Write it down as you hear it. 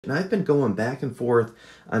And I've been going back and forth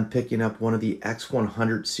on picking up one of the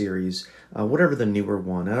X100 series, whatever the newer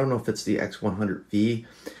one. I don't know if it's the X100V,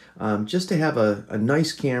 just to have a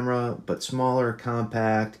nice camera, but smaller,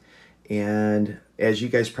 compact. And as you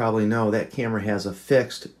guys probably know, that camera has a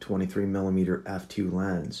fixed 23mm f2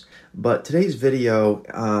 lens. But today's video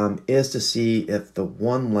is to see if the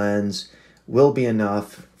one lens will be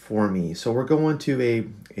enough for me. So we're going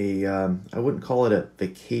to I wouldn't call it a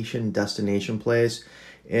vacation destination place.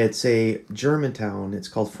 It's a German town. It's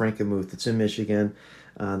called Frankenmuth. It's in Michigan.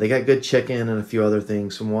 They got good chicken and a few other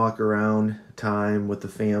things, some walk around time with the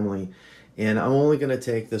family. And I'm only going to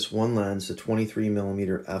take this one lens, the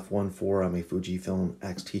 23mm f1.4 on my Fujifilm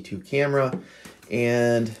X-T2 camera,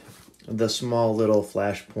 and the small little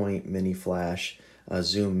Flashpoint mini flash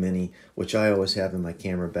zoom mini, which I always have in my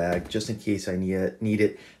camera bag just in case I need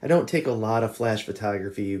it. I don't take a lot of flash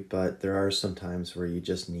photography, but there are some times where you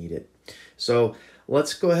just need it. So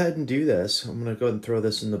let's go ahead and do this. I'm going to go ahead and throw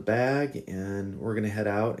this in the bag, and we're going to head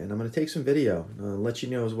out, and I'm going to take some video and let you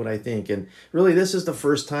know what I think. And really, this is the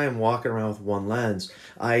first time walking around with one lens.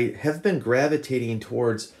 I have been gravitating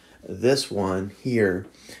towards this one here.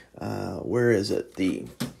 Where is it? The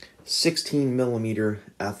 16mm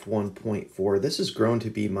f1.4. This has grown to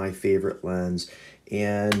be my favorite lens,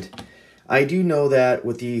 and I do know that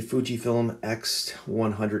with the Fujifilm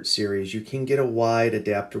X100 series, you can get a wide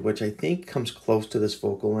adapter, which I think comes close to this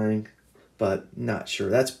focal length, but not sure.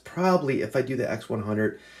 That's probably, if I do the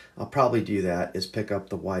X100, I'll probably do that, is pick up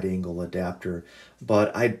the wide angle adapter.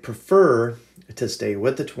 But I'd prefer to stay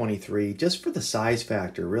with the 23 just for the size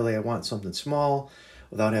factor. Really, I want something small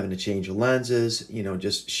without having to change the lenses, you know,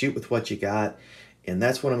 just shoot with what you got. And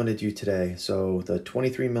that's what I'm going to do today. So the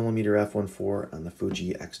 23mm f1.4 on the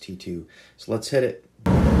Fuji X-T2. So let's hit it.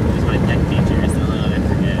 Here's my tech features, don't let it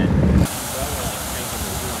forget.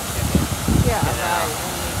 Yeah, right.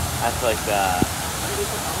 That's like the...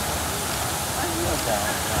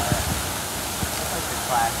 That's like the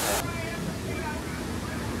classic.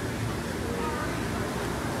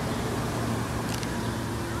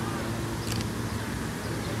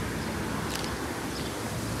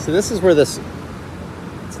 So this is where it's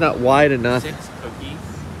not wide enough. 6 cookies.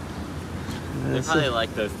 They probably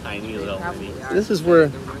like those tiny little minis. This is where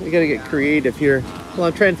you gotta get creative here. Well,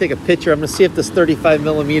 I'm trying to take a picture. I'm gonna see if this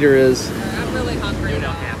 35mm is. I'm really hungry. You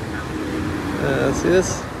don't have to. See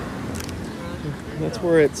this? That's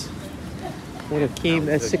where it's. Would have came.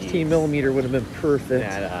 That 16mm would have been perfect.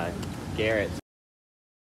 At Garrett's.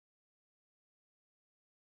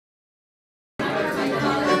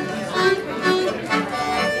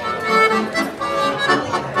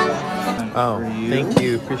 Oh, thank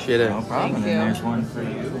you. Appreciate it. No problem. And there's one for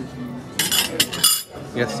you.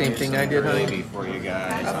 You got the same thing I did, honey? Maybe for you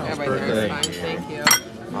guys. Everything's fine, thank you.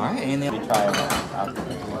 Alright, and then we try it.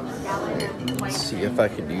 Let's see if I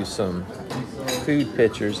can do some food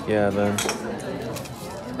pictures, Gavin.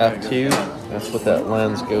 F2, that's what that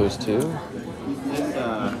lens goes to.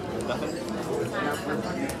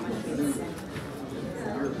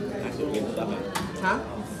 Huh?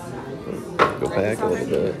 Go back a little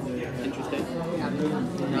bit. Interesting.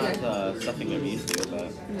 Not stuffing I'm used to, but...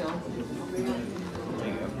 No. There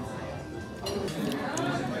you go.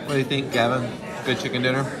 What do you think, Gavin? Good chicken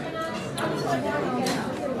dinner?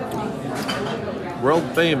 World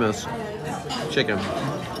famous chicken.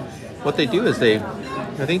 What they do is I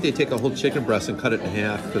think they take a whole chicken breast and cut it in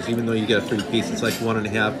half, because even though you get a 3-piece, it's like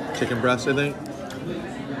 1.5 chicken breasts, I think.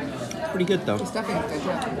 It's pretty good though. The stuffing's good,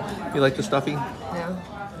 yeah. You like the stuffing? Yeah.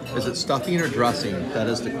 Is it stuffing or dressing? That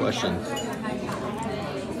is the question.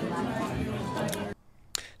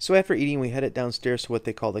 So after eating, we headed downstairs to what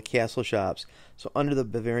they call the Castle Shops. So under the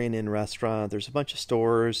Bavarian Inn restaurant, there's a bunch of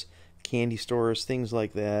stores, candy stores, things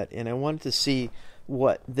like that. And I wanted to see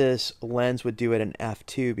what this lens would do at an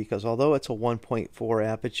f2, because although it's a 1.4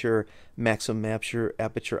 aperture, maximum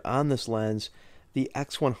aperture on this lens, the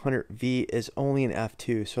X100V is only an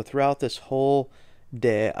f2. So throughout this whole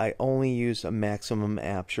day, I only used a maximum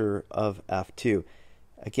aperture of f2.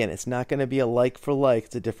 Again, it's not going to be a like for like,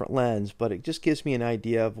 it's a different lens, but it just gives me an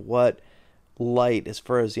idea of what light, as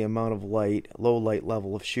far as the amount of light, low light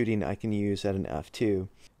level of shooting I can use at an f2.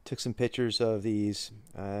 Took some pictures of these,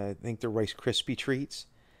 I think they're Rice Krispie treats,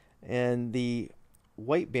 and the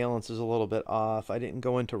white balance is a little bit off. I didn't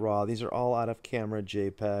go into RAW. These are all out of camera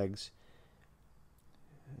JPEGs.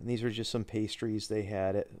 And these are just some pastries they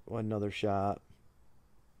had at another shop.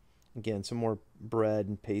 Again, some more bread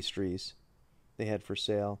and pastries they had for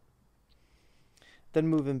sale. Then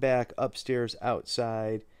moving back upstairs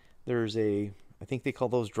outside, there's I think they call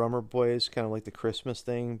those drummer boys, kind of like the Christmas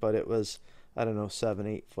thing, but it was, I don't know,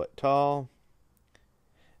 7-8 foot tall.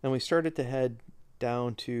 And we started to head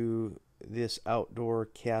down to this outdoor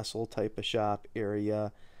castle type of shop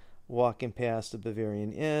area, walking past the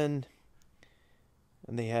Bavarian Inn,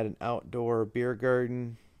 and they had an outdoor beer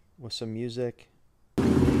garden with some music.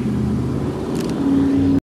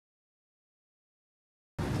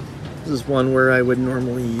 This is one where I would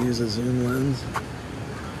normally use a zoom lens.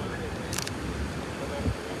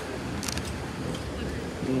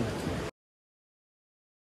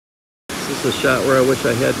 This is a shot where I wish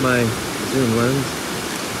I had my zoom lens.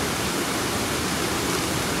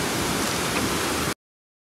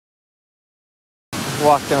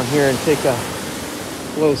 Walk down here and take a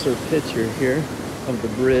closer picture here of the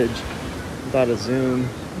bridge without a zoom.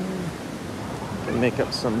 Can make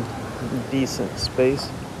up some decent space.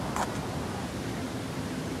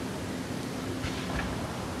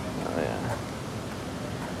 Oh yeah.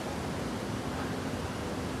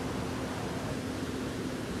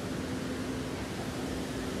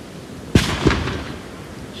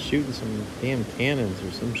 Shooting some damn cannons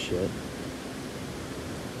or some shit.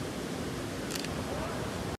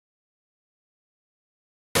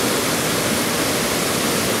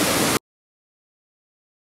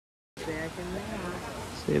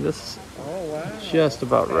 See, this is just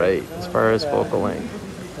about right as far as focal length.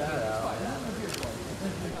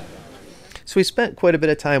 So we spent quite a bit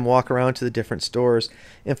of time walking around to the different stores,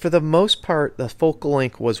 and for the most part, the focal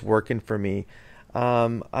length was working for me.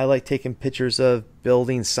 I like taking pictures of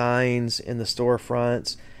building signs in the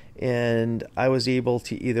storefronts, and I was able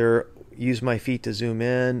to either use my feet to zoom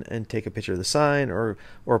in and take a picture of the sign, or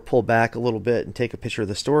pull back a little bit and take a picture of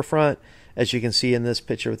the storefront. As you can see in this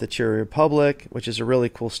picture with the Cherry Republic, which is a really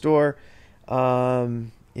cool store. Yeah,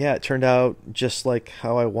 it turned out just like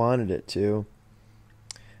how I wanted it to.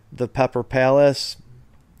 The Pepper Palace,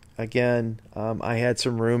 again, I had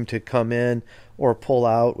some room to come in or pull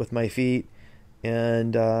out with my feet,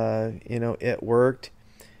 and you know, it worked.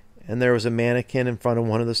 And there was a mannequin in front of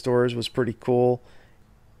one of the stores, was pretty cool.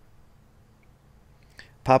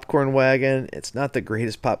 Popcorn Wagon, it's not the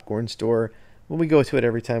greatest popcorn store. When we go to it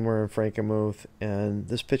every time we're in Frankenmuth, and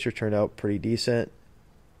this picture turned out pretty decent.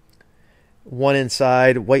 One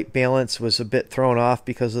inside, white balance was a bit thrown off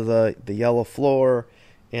because of the yellow floor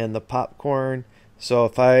and the popcorn. So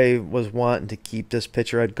if I was wanting to keep this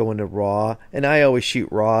picture, I'd go into RAW, and I always shoot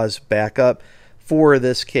RAWs backup for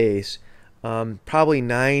this case. Probably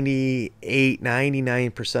 98,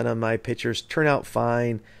 99% of my pictures turn out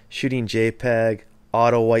fine shooting JPEG,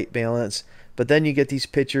 auto white balance. But then you get these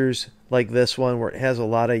pictures like this one where it has a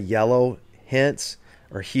lot of yellow hints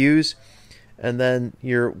or hues, and then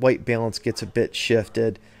your white balance gets a bit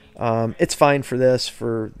shifted. It's fine for this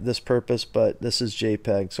purpose, but this is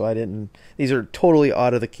JPEG, so I didn't. These are totally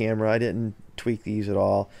out of the camera. I didn't tweak these at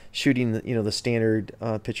all. Shooting the standard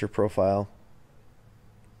picture profile.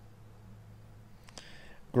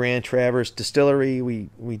 Grand Traverse Distillery.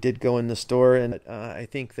 We did go in the store, and I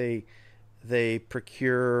think they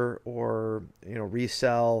procure or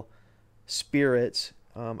resell spirits.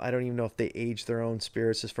 I don't even know if they age their own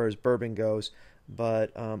spirits as far as bourbon goes,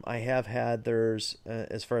 but I have had theirs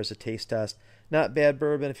as far as a taste test. Not bad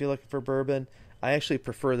bourbon if you're looking for bourbon. I actually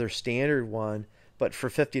prefer their standard one, but for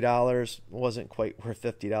 $50 wasn't quite worth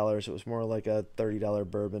 $50. It was more like a $30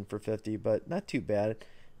 bourbon for $50, but not too bad.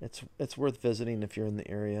 It's worth visiting if you're in the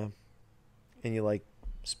area and you like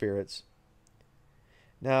spirits.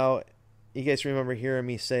 Now, you guys remember hearing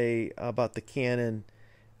me say about the cannon,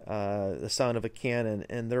 the sound of a cannon,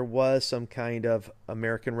 and there was some kind of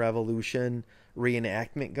American Revolution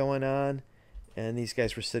reenactment going on, and these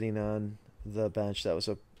guys were sitting on the bench. That was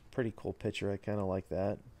a pretty cool picture. I kind of like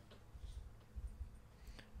that.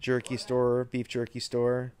 Jerky store, beef jerky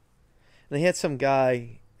store. And they had some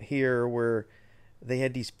guy here where they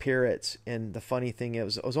had these parrots, and the funny thing it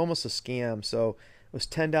was almost a scam. So it was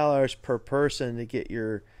 $10 per person to get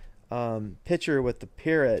your picture with the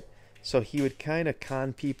parrot. So he would kind of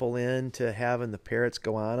con people into having the parrots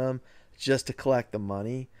go on them just to collect the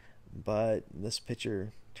money. But this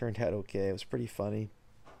picture turned out okay. It was pretty funny.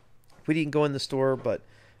 We didn't go in the store, but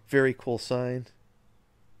very cool sign.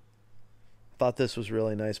 Thought this was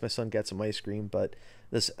really nice. My son got some ice cream, but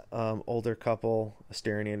this older couple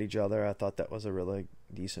staring at each other, I thought that was a really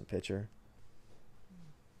decent picture.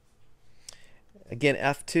 Again,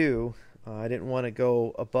 f2. I didn't want to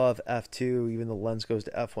go above f2, even though the lens goes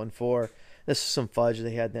to f1.4. This is some fudge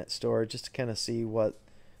they had in that store, just to kind of see what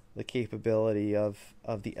the capability of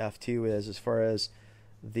the f2 is as far as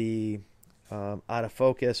the out of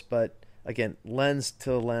focus. But again, lens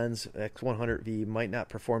to lens, X100V might not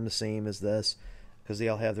perform the same as this because they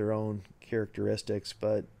all have their own characteristics.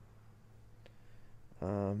 But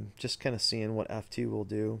Just kind of seeing what f2 will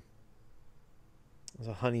do. There's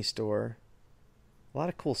a honey store. A lot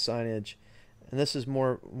of cool signage. And this is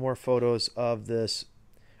more photos of this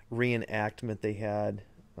reenactment they had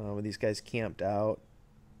where these guys camped out.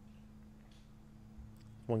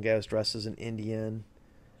 One guy was dressed as an Indian.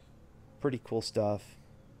 Pretty cool stuff.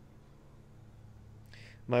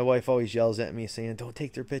 My wife always yells at me saying, "Don't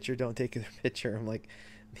take their picture, don't take their picture." I'm like,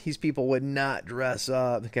 these people would not dress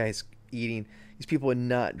up. The guy's eating. These people would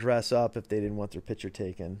not dress up if they didn't want their picture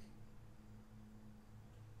taken.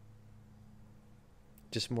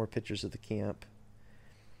 Just more pictures of the camp.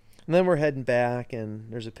 And then we're heading back,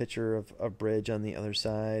 and there's a picture of a bridge on the other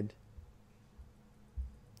side.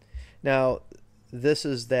 Now, this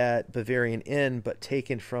is that Bavarian Inn, but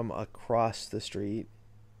taken from across the street.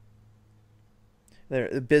 They're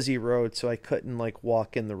a busy road, so I couldn't like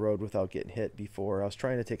walk in the road without getting hit before. I was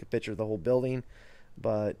trying to take a picture of the whole building,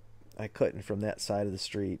 but I couldn't from that side of the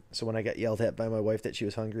street. So when I got yelled at by my wife that she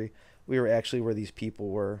was hungry, we were actually where these people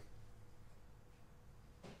were.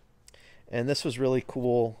 And this was really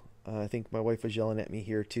cool. I think my wife was yelling at me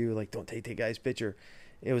here too, like, "Don't take that guy's picture."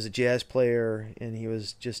 It was a jazz player, and he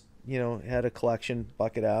was just, you know, had a collection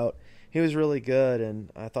bucket out. He was really good,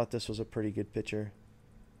 and I thought this was a pretty good picture.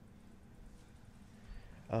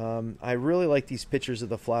 I really like these pictures of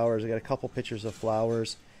the flowers. I got a couple pictures of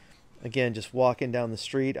flowers. Again, just walking down the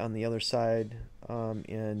street on the other side,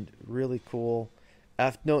 and really cool.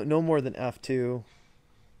 No more than f2.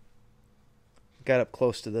 Got up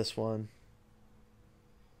close to this one.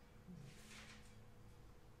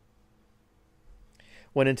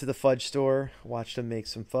 Went into the fudge store, watched them make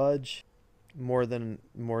some fudge. More than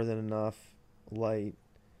enough light.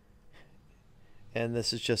 And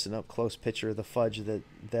this is just an up close picture of the fudge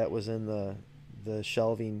that was in the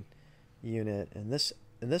shelving unit. And this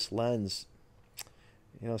lens,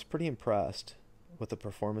 you know, I was pretty impressed with the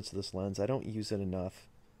performance of this lens. I don't use it enough.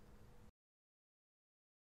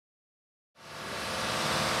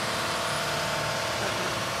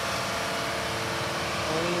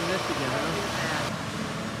 Only in Michigan, huh?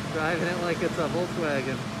 Driving it like it's a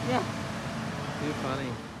Volkswagen. Yeah. Too funny.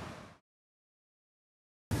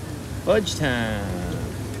 Fudge time.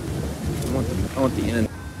 I want the end.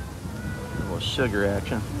 A little sugar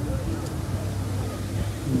action.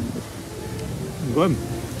 Good.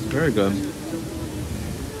 Very good.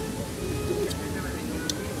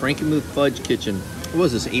 Frankenmuth Fudge Kitchen. What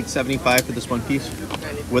was this? $8.75 for this one piece?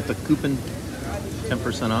 With the coupon,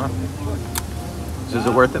 10% off. So is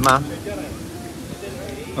it worth it, Mom?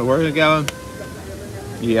 Worth it, Gavin?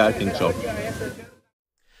 Yeah, I think so.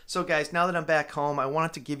 So guys, now that I'm back home, I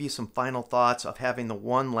wanted to give you some final thoughts of having the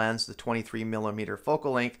one lens, the 23mm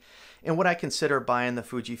focal length, and would I consider buying the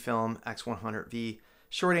Fujifilm X100V?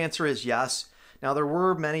 Short answer is yes. Now there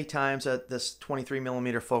were many times that this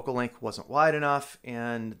 23mm focal length wasn't wide enough,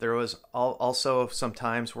 and there was also some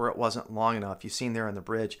times where it wasn't long enough. You've seen there on the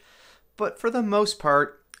bridge. But for the most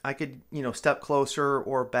part, I could, you know, step closer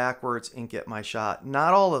or backwards and get my shot.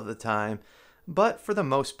 Not all of the time, but for the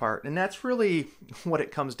most part. And that's really what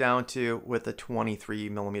it comes down to with the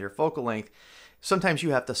 23mm focal length. Sometimes you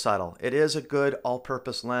have to settle. It is a good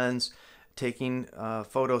all-purpose lens, taking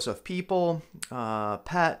photos of people,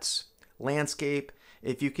 pets, landscape.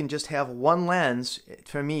 If you can just have one lens,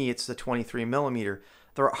 for me, it's the 23mm.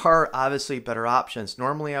 There are obviously better options.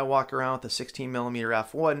 Normally I walk around with a 16mm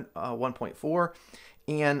f1 1.4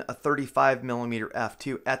 and a 35mm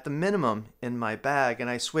f2 at the minimum in my bag, and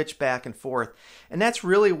I switch back and forth. And that's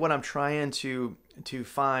really what I'm trying to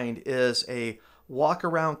find, is a walk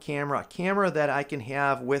around camera, a camera that I can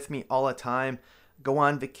have with me all the time, go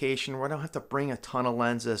on vacation where I don't have to bring a ton of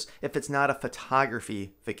lenses if it's not a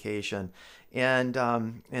photography vacation. And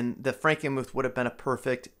the Frankenmuth would have been a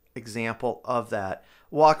perfect example of that.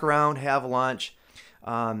 Walk around, have lunch.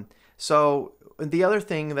 So the other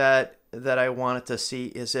thing that I wanted to see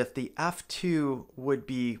is if the f2 would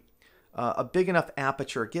be a big enough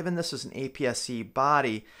aperture, given this is an APS-C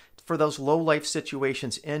body, for those low light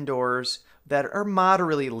situations indoors that are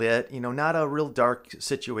moderately lit, you know, not a real dark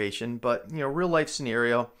situation, but, you know, real life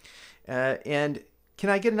scenario. And can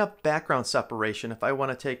I get enough background separation if I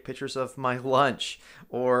want to take pictures of my lunch,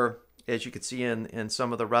 or as you can see in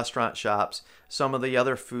some of the restaurant shops, some of the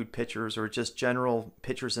other food pictures, or just general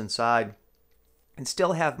pictures inside, and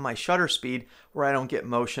still have my shutter speed where I don't get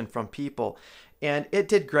motion from people. And it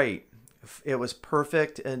did great. It was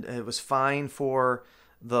perfect, and it was fine for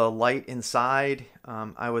the light inside.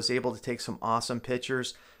 I was able to take some awesome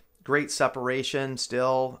pictures. Great separation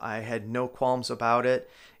still. I had no qualms about it.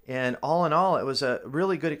 And all in all, it was a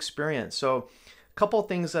really good experience. So a couple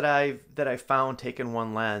things that I found taking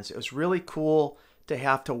one lens. It was really cool to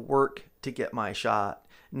have to work to get my shot.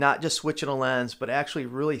 Not just switching a lens, but actually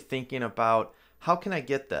really thinking about how can I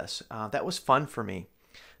get this. That was fun for me.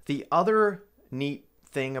 The other neat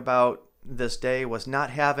thing about this day was not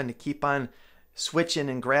having to keep on switching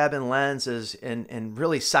and grabbing lenses and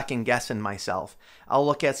really second guessing myself. I'll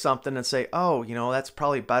look at something and say, oh, you know, that's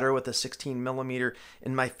probably better with a 16 millimeter,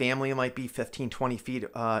 and my family might be 15, 20 feet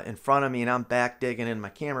in front of me, and I'm back digging in my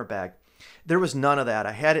camera bag. There was none of that.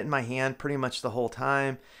 I had it in my hand pretty much the whole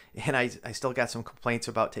time, and I still got some complaints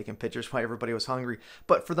about taking pictures while everybody was hungry.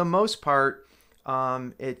 But for the most part,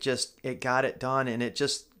 it got it done, and it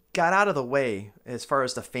just got out of the way as far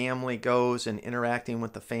as the family goes and interacting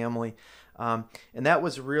with the family. And that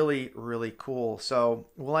was really, really cool. So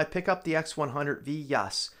will I pick up the X100V?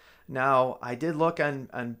 Yes. Now, I did look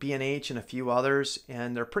on B&H and a few others,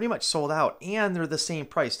 and they're pretty much sold out, and they're the same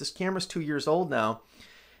price. This camera's 2 years old now,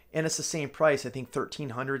 and it's the same price, I think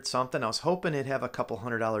 $1,300 something. I was hoping it'd have a couple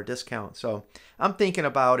 $100 discount. So I'm thinking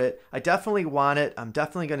about it. I definitely want it. I'm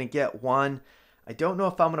definitely going to get one. I don't know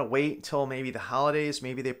if I'm going to wait until maybe the holidays.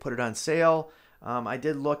 Maybe they put it on sale. I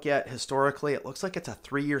did look at historically. It looks like it's a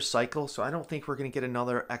 3-year cycle, so I don't think we're going to get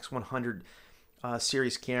another X100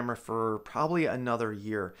 series camera for probably another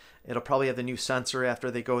year. It'll probably have the new sensor after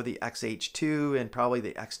they go with the XH2 and probably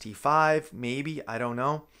the XT5, maybe. I don't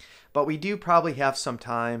know. But we do probably have some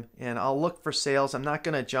time, and I'll look for sales. I'm not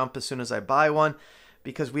going to jump as soon as I buy one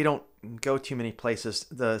because we don't go too many places.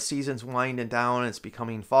 The season's winding down. It's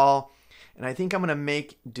becoming fall. And I think I'm going to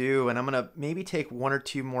make do, and I'm going to maybe take 1 or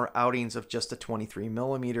 2 more outings of just a 23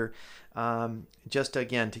 millimeter, just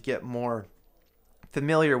again to get more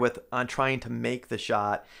familiar with on trying to make the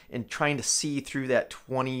shot and trying to see through that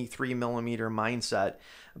 23 millimeter mindset.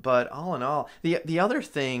 But all in all, the other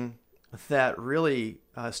thing that really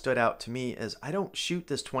stood out to me is I don't shoot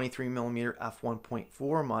this 23 millimeter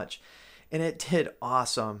f1.4 much. And it did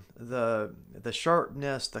awesome. The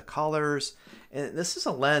sharpness, the colors, and this is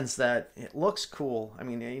a lens that it looks cool. I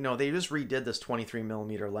mean, you know, they just redid this 23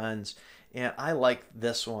 millimeter lens, and I like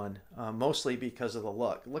this one mostly because of the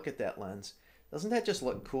look. Look at that lens. Doesn't that just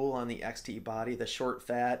look cool on the XT body? The short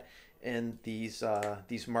fat and these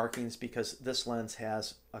markings, because this lens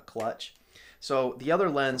has a clutch. So the other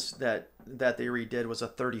lens that they redid was a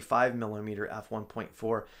 35 millimeter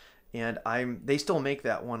f1.4. And they still make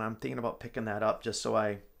that one. I'm thinking about picking that up just so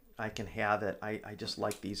I can have it. I just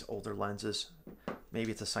like these older lenses. Maybe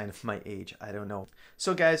it's a sign of my age. I don't know.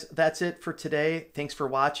 So guys, that's it for today. Thanks for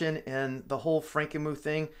watching. And the whole Frankenmuth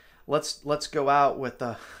thing, let's go out with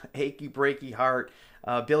the achy breaky heart,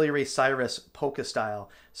 Billy Ray Cyrus polka style.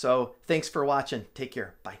 So thanks for watching. Take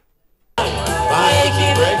care. Bye. My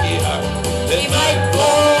achy breaky heart, it might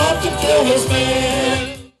blow up to kill his man.